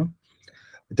weiter, ne?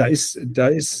 Da ist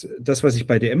das, was ich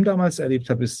bei DM damals erlebt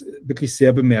habe, ist wirklich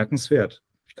sehr bemerkenswert.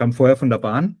 Ich kam vorher von der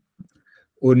Bahn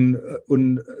und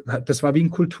das war wie ein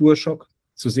Kulturschock,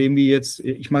 zu sehen, wie jetzt,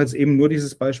 ich mache jetzt eben nur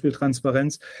dieses Beispiel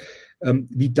Transparenz,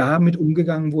 wie damit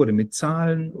umgegangen wurde, mit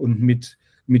Zahlen und mit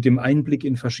dem Einblick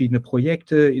in verschiedene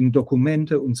Projekte, in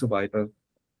Dokumente und so weiter.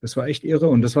 Das war echt irre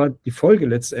und das war die Folge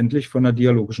letztendlich von einer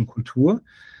dialogischen Kultur,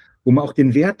 wo man auch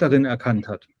den Wert darin erkannt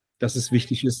hat, dass es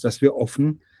wichtig ist, dass wir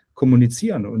offen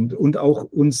kommunizieren und auch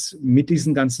uns mit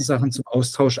diesen ganzen Sachen zum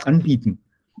Austausch anbieten.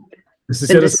 Das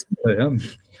ist ja das, ja.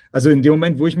 Also in dem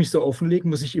Moment, wo ich mich so offenlege,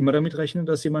 muss ich immer damit rechnen,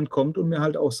 dass jemand kommt und mir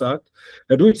halt auch sagt,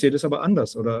 ja du, ich sehe das aber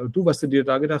anders oder du, was du dir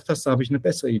da gedacht hast, da habe ich eine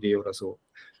bessere Idee oder so.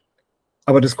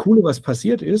 Aber das Coole, was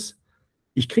passiert ist,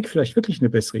 ich kriege vielleicht wirklich eine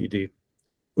bessere Idee.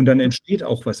 Und dann entsteht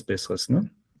auch was Besseres, ne?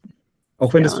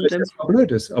 Auch wenn das vielleicht erstmal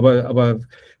blöd ist, aber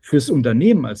fürs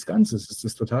Unternehmen als Ganzes ist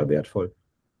das total wertvoll.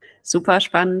 Super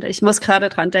spannend. Ich muss gerade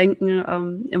dran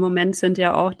denken, im Moment sind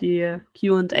ja auch die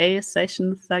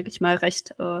Q&A-Sessions, sage ich mal,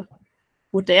 recht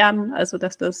modern, also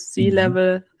dass das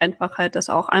C-Level einfach halt das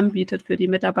auch anbietet für die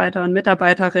Mitarbeiter und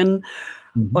Mitarbeiterinnen.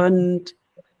 Und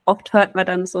oft hört man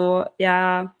dann so,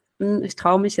 ja, ich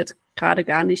traue mich jetzt gerade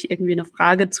gar nicht, irgendwie eine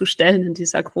Frage zu stellen in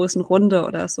dieser großen Runde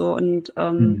oder so. Und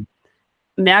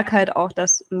merke halt auch,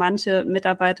 dass manche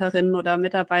Mitarbeiterinnen oder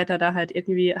Mitarbeiter da halt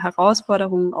irgendwie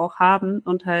Herausforderungen auch haben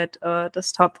und halt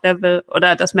das Top-Level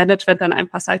oder das Management dann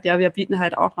einfach sagt, ja, wir bieten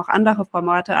halt auch noch andere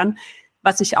Formate an,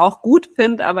 was ich auch gut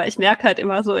finde, aber ich merke halt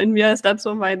immer so, in mir ist dann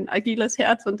so mein agiles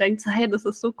Herz und denkt, hey, das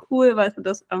ist so cool, weil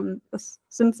das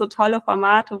sind so tolle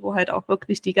Formate, wo halt auch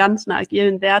wirklich die ganzen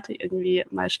agilen Werte irgendwie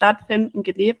mal stattfinden,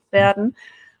 gelebt werden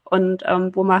und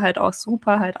wo man halt auch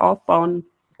super halt aufbauen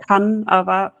kann,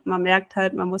 aber man merkt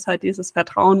halt, man muss halt dieses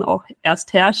Vertrauen auch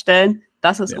erst herstellen,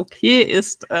 dass es okay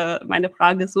ist, meine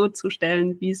Frage so zu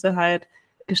stellen, wie sie halt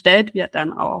gestellt wird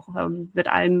dann auch mit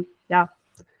allen, ja,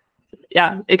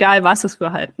 egal was es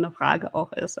für halt eine Frage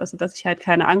auch ist. Also, dass ich halt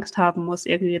keine Angst haben muss,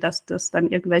 irgendwie, dass das dann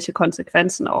irgendwelche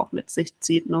Konsequenzen auch mit sich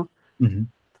zieht. Ne?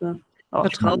 So,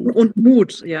 Vertrauen und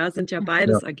Mut, ja, sind ja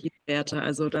beides agile Werte.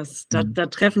 Also da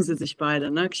treffen sie sich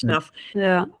beide. Ne? Ich darf,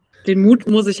 den Mut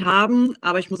muss ich haben,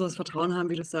 aber ich muss auch das Vertrauen haben,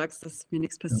 wie du sagst, dass mir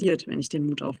nichts passiert, wenn ich den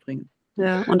Mut aufbringe.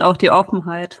 Ja, und auch die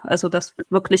Offenheit, also das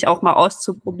wirklich auch mal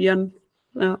auszuprobieren.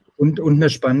 Ja. Und eine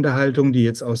spannende Haltung, die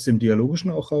jetzt aus dem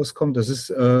Dialogischen auch rauskommt, das ist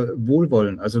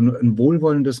Wohlwollen, also ein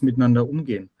wohlwollendes Miteinander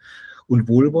umgehen. Und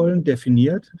Wohlwollen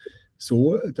definiert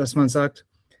so, dass man sagt,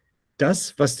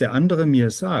 das, was der andere mir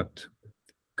sagt,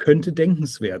 könnte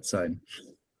denkenswert sein.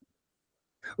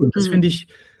 Und das finde ich,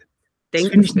 das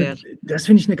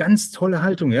finde ich eine ganz tolle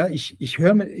Haltung. Ja? Ich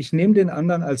nehme den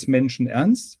anderen als Menschen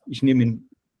ernst, ich nehme ihn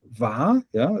wahr,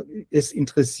 ja, es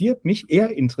interessiert mich,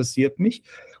 er interessiert mich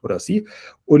oder sie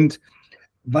und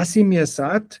was sie mir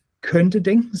sagt, könnte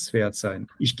denkenswert sein.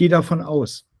 Ich gehe davon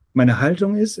aus. Meine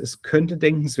Haltung ist, es könnte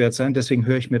denkenswert sein, deswegen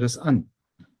höre ich mir das an.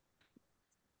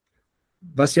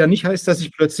 Was ja nicht heißt, dass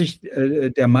ich plötzlich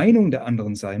der Meinung der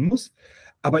anderen sein muss,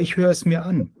 aber ich höre es mir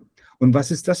an. Und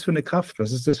was ist das für eine Kraft?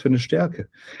 Was ist das für eine Stärke?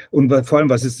 Und vor allem,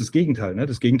 was ist das Gegenteil? Ne?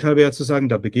 Das Gegenteil wäre ja zu sagen,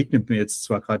 da begegnet mir jetzt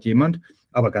zwar gerade jemand,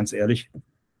 aber ganz ehrlich,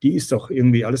 die ist doch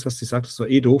irgendwie, alles, was sie sagt, ist doch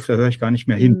eh doof, da höre ich gar nicht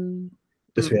mehr hin.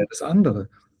 Das wäre das andere.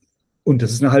 Und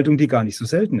das ist eine Haltung, die gar nicht so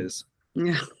selten ist.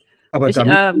 Ja. Aber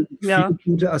damit viele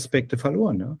gute Aspekte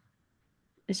verloren. Ja?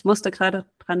 Ich musste gerade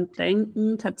dran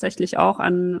denken, tatsächlich auch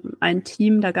an ein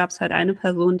Team, da gab es halt eine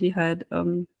Person, die halt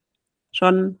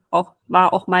schon auch,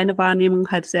 war auch meine Wahrnehmung,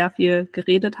 halt sehr viel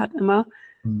geredet hat immer.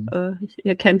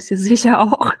 Ihr kennt sie sicher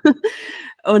auch.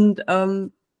 Und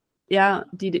ja,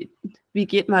 wie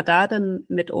geht man da denn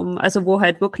mit um? Also wo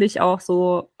halt wirklich auch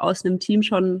so aus einem Team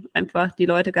schon einfach die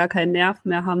Leute gar keinen Nerv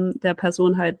mehr haben, der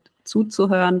Person halt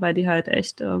zuzuhören, weil die halt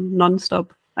echt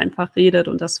nonstop einfach redet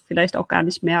und das vielleicht auch gar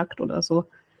nicht merkt oder so.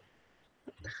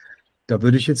 Da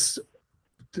würde ich jetzt,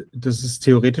 das ist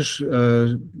theoretisch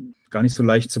gar nicht so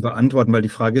leicht zu beantworten, weil die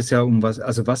Frage ist ja, um was,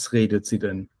 also was redet sie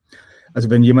denn? Also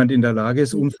wenn jemand in der Lage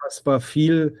ist, unfassbar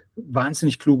viel,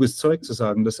 wahnsinnig kluges Zeug zu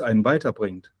sagen, das einen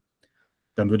weiterbringt,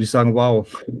 dann würde ich sagen, wow,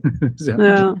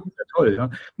 sehr toll.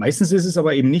 Ja. Meistens ist es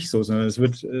aber eben nicht so, sondern es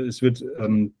wird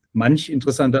manch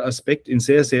interessanter Aspekt in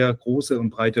sehr, sehr große und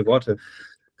breite Worte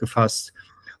gefasst.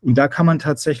 Und da kann man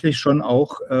tatsächlich schon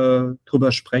auch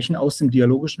drüber sprechen, aus dem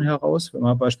Dialogischen heraus, wenn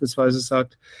man beispielsweise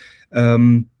sagt,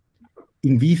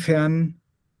 inwiefern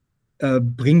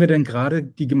bringen wir denn gerade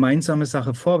die gemeinsame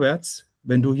Sache vorwärts,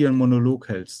 wenn du hier einen Monolog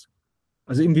hältst?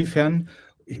 Also inwiefern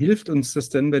hilft uns das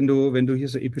denn, wenn du hier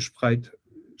so episch breit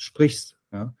sprichst?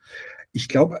 Ja? Ich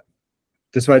glaube,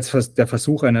 das war jetzt der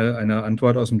Versuch einer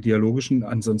Antwort aus dem Dialogischen.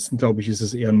 Ansonsten, glaube ich, ist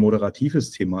es eher ein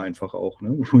moderatives Thema einfach auch,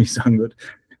 ne? Wo ich sagen würde,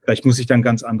 vielleicht muss ich dann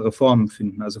ganz andere Formen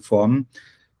finden. Also Formen,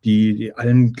 die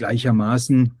allen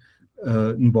gleichermaßen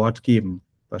ein Wort geben.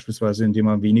 Beispielsweise, indem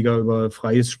man weniger über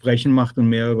freies Sprechen macht und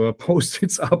mehr über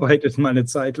Post-its arbeitet, mal eine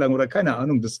Zeit lang oder keine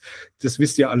Ahnung. Das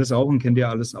wisst ihr alles auch und kennt ihr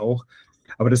alles auch.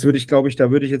 Aber das würde ich, glaube ich, da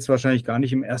würde ich jetzt wahrscheinlich gar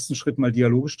nicht im ersten Schritt mal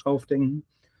dialogisch drauf denken.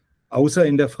 Außer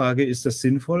in der Frage, ist das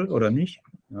sinnvoll oder nicht,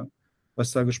 ja,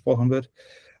 was da gesprochen wird.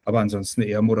 Aber ansonsten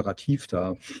eher moderativ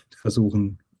da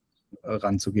versuchen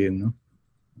ranzugehen. Ne?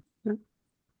 Ja.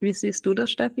 Wie siehst du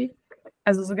das, Steffi?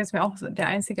 Also so geht es mir auch. Der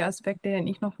einzige Aspekt, den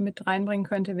ich noch mit reinbringen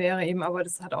könnte, wäre eben, aber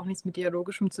das hat auch nichts mit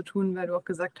Dialogischem zu tun, weil du auch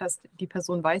gesagt hast, die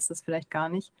Person weiß das vielleicht gar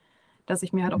nicht, dass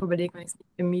ich mir halt auch überlege, wenn ich es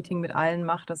im Meeting mit allen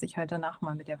mache, dass ich halt danach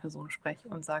mal mit der Person spreche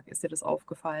und sage, ist dir das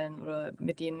aufgefallen oder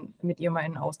mit ihr mal in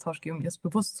einen Austausch gehe, um ihr es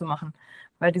bewusst zu machen.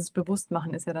 Weil dieses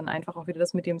Bewusstmachen ist ja dann einfach auch wieder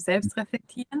das mit dem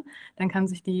Selbstreflektieren. Dann kann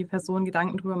sich die Person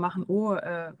Gedanken drüber machen, oh,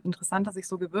 interessant, dass ich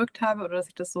so gewirkt habe oder dass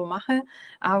ich das so mache.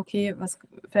 Ah, okay,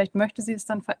 vielleicht möchte sie es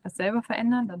dann selber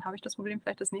verändern, dann habe ich das Problem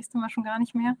vielleicht das nächste Mal schon gar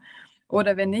nicht mehr.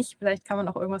 Oder wenn nicht, vielleicht kann man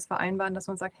auch irgendwas vereinbaren, dass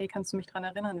man sagt, hey, kannst du mich daran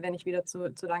erinnern, wenn ich wieder zu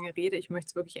lange rede, ich möchte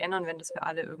es wirklich ändern, wenn das für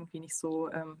alle irgendwie nicht so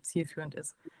zielführend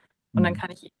ist. Und dann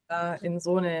kann ich da in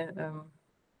so eine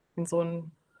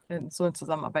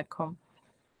Zusammenarbeit kommen.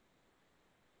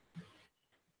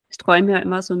 Ich träume ja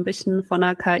immer so ein bisschen von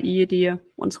einer KI, die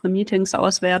unsere Meetings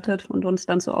auswertet und uns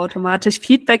dann so automatisch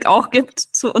Feedback auch gibt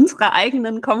zu unserer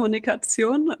eigenen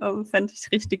Kommunikation. Fände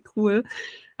ich richtig cool.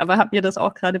 Aber habe mir das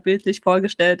auch gerade bildlich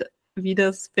vorgestellt, wie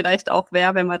das vielleicht auch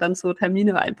wäre, wenn man dann so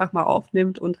Termine einfach mal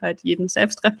aufnimmt und halt jeden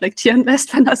selbst reflektieren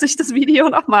lässt, wenn er sich das Video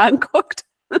nochmal anguckt.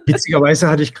 Witzigerweise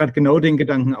hatte ich gerade genau den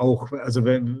Gedanken auch. Also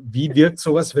wie wirkt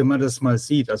sowas, wenn man das mal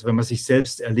sieht, also wenn man sich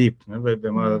selbst erlebt, ne?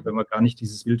 Wenn man gar nicht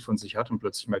dieses Bild von sich hat und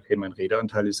plötzlich merkt, hey, mein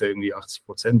Redeanteil ist ja irgendwie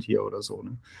 80% hier oder so.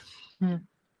 Ne?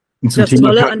 Und das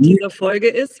Tolle an dieser Folge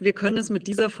ist, wir können es mit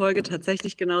dieser Folge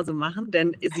tatsächlich genauso machen,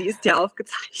 denn sie ist ja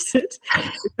aufgezeichnet.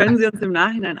 Wir können sie uns im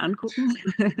Nachhinein angucken.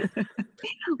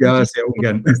 Ja, sehr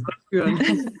ungern.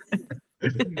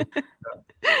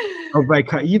 Aber bei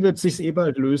KI wird es sich eh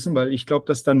bald lösen, weil ich glaube,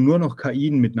 dass dann nur noch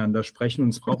KIen miteinander sprechen und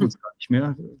es braucht uns gar nicht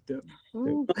mehr.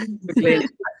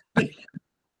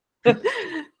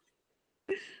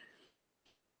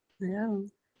 Ja.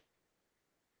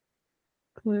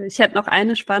 Cool. Ich hätte noch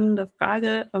eine spannende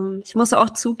Frage. Ich muss auch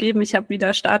zugeben, ich habe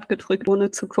wieder Start gedrückt, ohne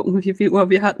zu gucken, wie viel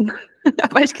Uhr wir hatten.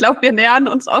 Aber ich glaube, wir nähern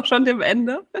uns auch schon dem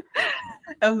Ende.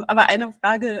 Aber eine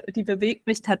Frage, die bewegt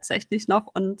mich tatsächlich noch,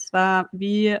 und zwar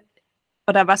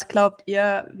was glaubt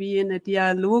ihr, wie eine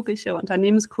dialogische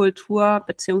Unternehmenskultur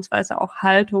beziehungsweise auch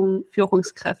Haltung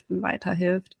Führungskräften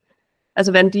weiterhilft?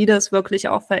 Also wenn die das wirklich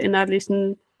auch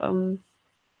verinnerlichen,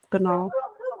 genau,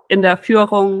 in der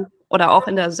Führung oder auch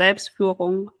in der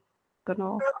Selbstführung,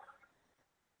 genau.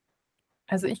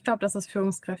 Also ich glaube, dass es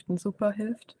Führungskräften super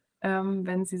hilft,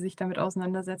 wenn sie sich damit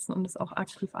auseinandersetzen und es auch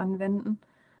aktiv anwenden.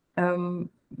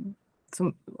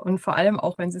 Und vor allem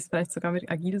auch, wenn Sie es vielleicht sogar mit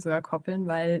Agil sogar koppeln,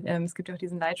 weil es gibt ja auch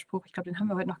diesen Leitspruch, ich glaube, den haben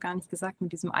wir heute noch gar nicht gesagt,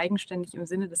 mit diesem eigenständig im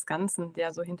Sinne des Ganzen,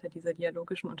 der so hinter dieser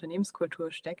dialogischen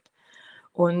Unternehmenskultur steckt.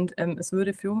 Und es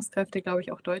würde Führungskräfte, glaube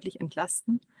ich, auch deutlich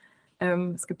entlasten.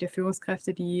 Es gibt ja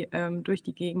Führungskräfte, die durch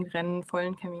die Gegend rennen,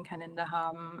 vollen Terminkalender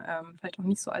haben, vielleicht auch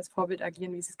nicht so als Vorbild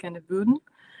agieren, wie sie es gerne würden.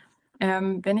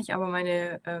 Wenn ich aber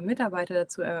meine Mitarbeiter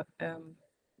dazu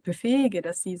befähige,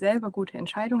 dass sie selber gute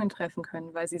Entscheidungen treffen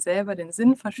können, weil sie selber den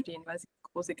Sinn verstehen, weil sie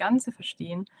das große Ganze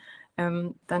verstehen,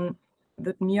 dann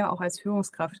wird mir auch als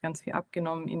Führungskraft ganz viel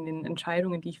abgenommen in den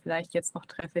Entscheidungen, die ich vielleicht jetzt noch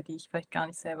treffe, die ich vielleicht gar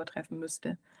nicht selber treffen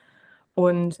müsste.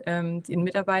 Und den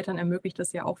Mitarbeitern ermöglicht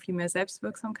das ja auch viel mehr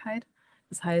Selbstwirksamkeit.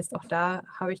 Das heißt, auch da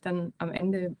habe ich dann am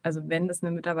Ende, also wenn das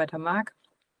ein Mitarbeiter mag,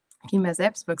 viel mehr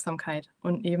Selbstwirksamkeit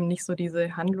und eben nicht so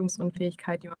diese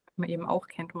Handlungsunfähigkeit, die man eben auch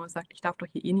kennt, wo man sagt, ich darf doch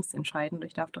hier eh nichts entscheiden oder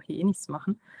ich darf doch hier eh nichts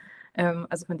machen.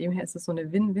 Also von dem her ist es so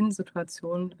eine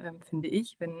Win-Win-Situation, finde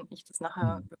ich, wenn ich das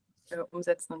nachher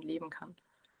umsetzen und leben kann.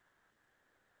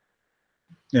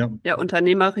 Ja,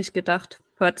 unternehmerisch gedacht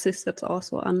hört sich jetzt auch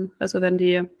so an. Also wenn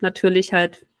die natürlich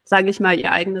halt, sage ich mal,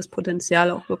 ihr eigenes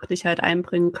Potenzial auch wirklich halt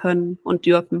einbringen können und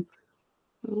dürfen.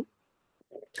 Ja.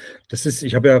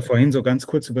 Ich habe ja vorhin so ganz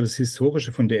kurz über das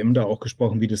Historische von DM da auch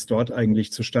gesprochen, wie das dort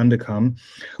eigentlich zustande kam.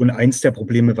 Und eins der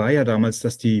Probleme war ja damals,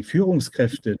 dass die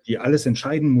Führungskräfte, die alles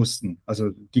entscheiden mussten, also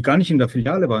die gar nicht in der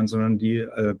Filiale waren, sondern die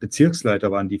Bezirksleiter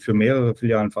waren, die für mehrere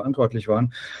Filialen verantwortlich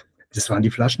waren, das waren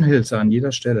die Flaschenhälse an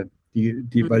jeder Stelle.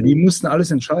 Weil die mussten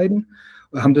alles entscheiden,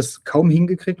 haben das kaum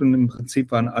hingekriegt und im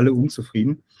Prinzip waren alle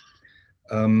unzufrieden.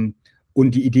 Und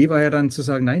die Idee war ja dann zu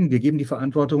sagen, nein, wir geben die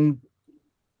Verantwortung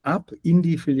ab in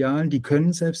die Filialen, die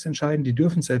können selbst entscheiden, die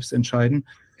dürfen selbst entscheiden.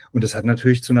 Und das hat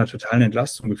natürlich zu einer totalen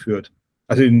Entlastung geführt.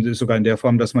 Also sogar in der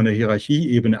Form, dass man eine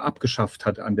Hierarchieebene abgeschafft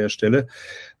hat an der Stelle,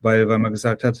 weil man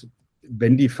gesagt hat,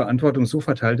 wenn die Verantwortung so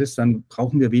verteilt ist, dann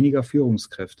brauchen wir weniger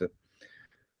Führungskräfte.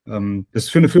 Das ist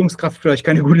für eine Führungskraft vielleicht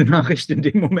keine gute Nachricht in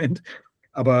dem Moment,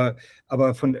 aber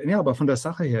von der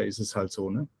Sache her ist es halt so,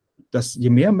 ne? Dass je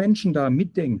mehr Menschen da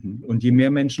mitdenken und je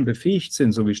mehr Menschen befähigt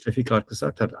sind, so wie Steffi gerade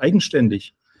gesagt hat,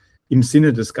 eigenständig im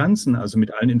Sinne des Ganzen, also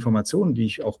mit allen Informationen, die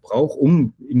ich auch brauche,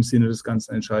 um im Sinne des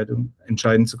Ganzen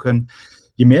entscheiden zu können,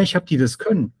 je mehr ich habe, die das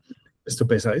können, desto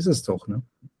besser ist es doch, ne?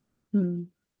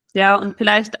 Ja, und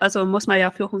vielleicht, also muss man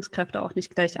ja Führungskräfte auch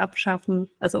nicht gleich abschaffen,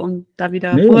 also um da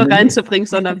wieder Ruhe reinzubringen,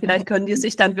 sondern vielleicht können die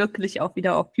sich dann wirklich auch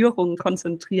wieder auf Führung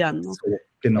konzentrieren. Ne? So,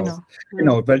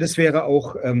 genau, weil das wäre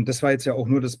auch, das war jetzt ja auch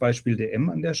nur das Beispiel DM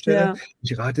an der Stelle. Ja.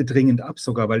 Ich rate dringend ab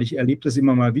sogar, weil ich erlebe das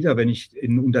immer mal wieder, wenn ich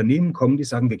in Unternehmen komme, die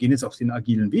sagen, wir gehen jetzt auf den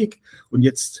agilen Weg und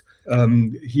jetzt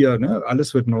hier, ne,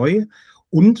 alles wird neu.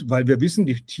 Und weil wir wissen,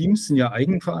 die Teams sind ja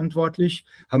eigenverantwortlich,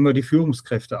 haben wir die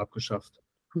Führungskräfte abgeschafft.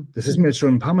 Das ist mir jetzt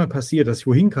schon ein paar Mal passiert, dass ich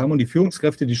wohin kam und die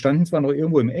Führungskräfte, die standen zwar noch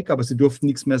irgendwo im Eck, aber sie durften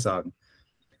nichts mehr sagen.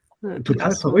 Ja,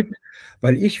 total verrückt,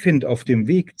 weil ich finde, auf dem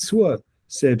Weg zur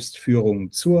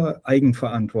Selbstführung, zur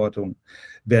Eigenverantwortung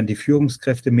werden die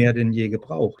Führungskräfte mehr denn je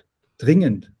gebraucht.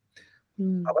 Dringend.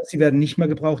 Aber sie werden nicht mehr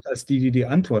gebraucht als die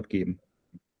Antwort geben.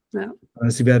 Ja.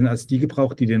 Sie werden als die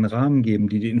gebraucht, die den Rahmen geben,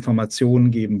 die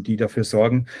Informationen geben, die dafür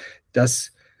sorgen,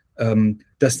 dass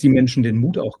die Menschen den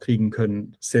Mut auch kriegen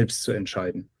können, selbst zu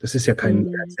entscheiden. Das ist ja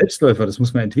kein Selbstläufer, das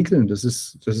muss man entwickeln. Das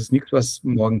ist nichts, was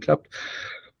morgen klappt.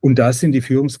 Und da sind die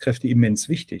Führungskräfte immens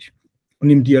wichtig.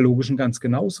 Und im Dialogischen ganz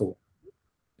genauso.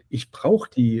 Ich brauche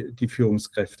die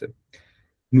Führungskräfte,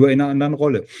 nur in einer anderen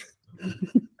Rolle.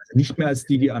 Also nicht mehr als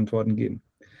die Antworten geben.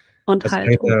 Und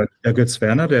also der Götz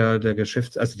Werner,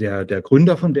 der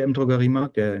Gründer von DM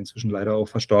Drogeriemarkt, der inzwischen leider auch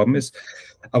verstorben ist,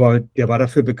 aber der war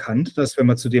dafür bekannt, dass wenn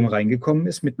man zu dem reingekommen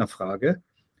ist mit einer Frage,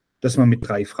 dass man mit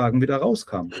 3 Fragen wieder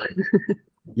rauskam.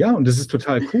 Ja, und das ist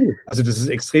total cool. Also das ist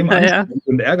extrem anstrengend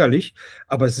und ärgerlich,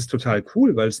 aber es ist total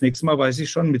cool, weil das nächste Mal weiß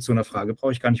ich schon, mit so einer Frage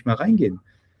brauche ich gar nicht mehr reingehen.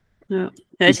 Ja,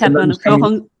 ich habe mal eine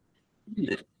Führung.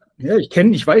 Ja,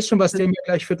 ich weiß schon, was der mir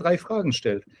gleich für 3 Fragen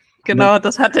stellt. Genau,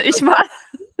 das hatte ich mal.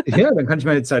 Ja, dann kann ich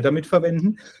meine Zeit damit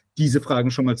verwenden, diese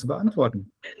Fragen schon mal zu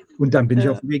beantworten. Und dann bin ich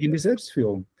auf dem Weg in die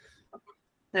Selbstführung.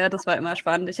 Ja, das war immer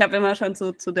spannend. Ich habe immer schon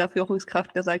zu der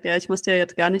Führungskraft gesagt, ja, ich muss dir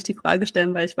jetzt gar nicht die Frage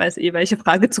stellen, weil ich weiß eh, welche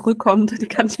Frage zurückkommt. Die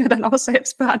kann ich mir dann auch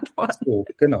selbst beantworten. So,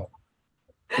 genau.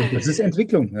 Und das ist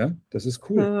Entwicklung, ja? Das ist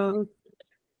cool.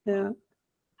 Ja.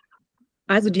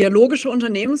 Also dialogische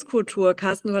Unternehmenskultur.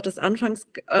 Carsten, du hattest anfangs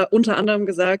unter anderem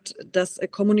gesagt, dass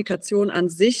Kommunikation an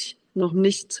sich noch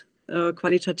nicht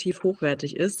qualitativ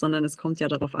hochwertig ist, sondern es kommt ja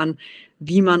darauf an,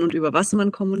 wie man und über was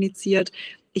man kommuniziert.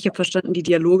 Ich habe verstanden, die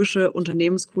dialogische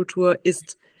Unternehmenskultur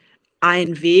ist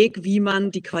ein Weg, wie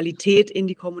man die Qualität in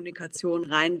die Kommunikation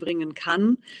reinbringen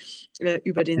kann,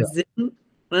 über den Sinn.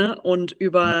 ne? Und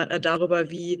darüber,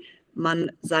 wie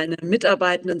man seine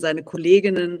Mitarbeitenden, seine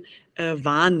Kolleginnen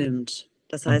wahrnimmt.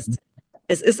 Das heißt,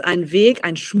 es ist ein Weg,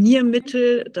 ein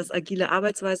Schmiermittel, das agile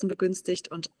Arbeitsweisen begünstigt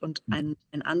und ein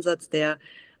Ansatz, der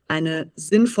eine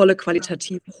sinnvolle,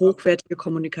 qualitativ hochwertige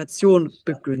Kommunikation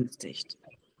begünstigt.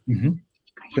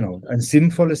 Genau, ein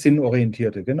sinnvolles,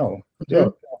 sinnorientierte, genau.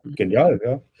 Ja, genial,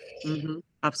 ja.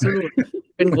 Absolut.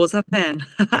 Ich bin ein großer Fan.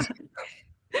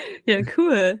 Ja,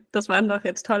 cool. Das waren doch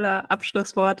jetzt tolle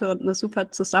Abschlussworte und eine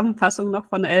super Zusammenfassung noch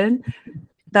von Ellen.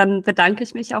 Dann bedanke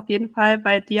ich mich auf jeden Fall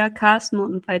bei dir, Carsten,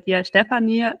 und bei dir,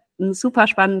 Stefanie. Ein super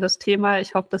spannendes Thema.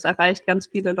 Ich hoffe, das erreicht ganz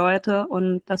viele Leute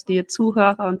und dass die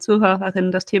Zuhörer und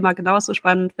Zuhörerinnen das Thema genauso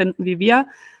spannend finden wie wir.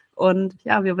 Und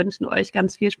ja, wir wünschen euch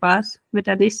ganz viel Spaß mit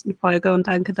der nächsten Folge und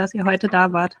danke, dass ihr heute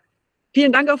da wart.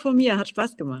 Vielen Dank auch von mir. Hat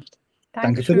Spaß gemacht.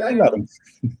 Danke für die Einladung.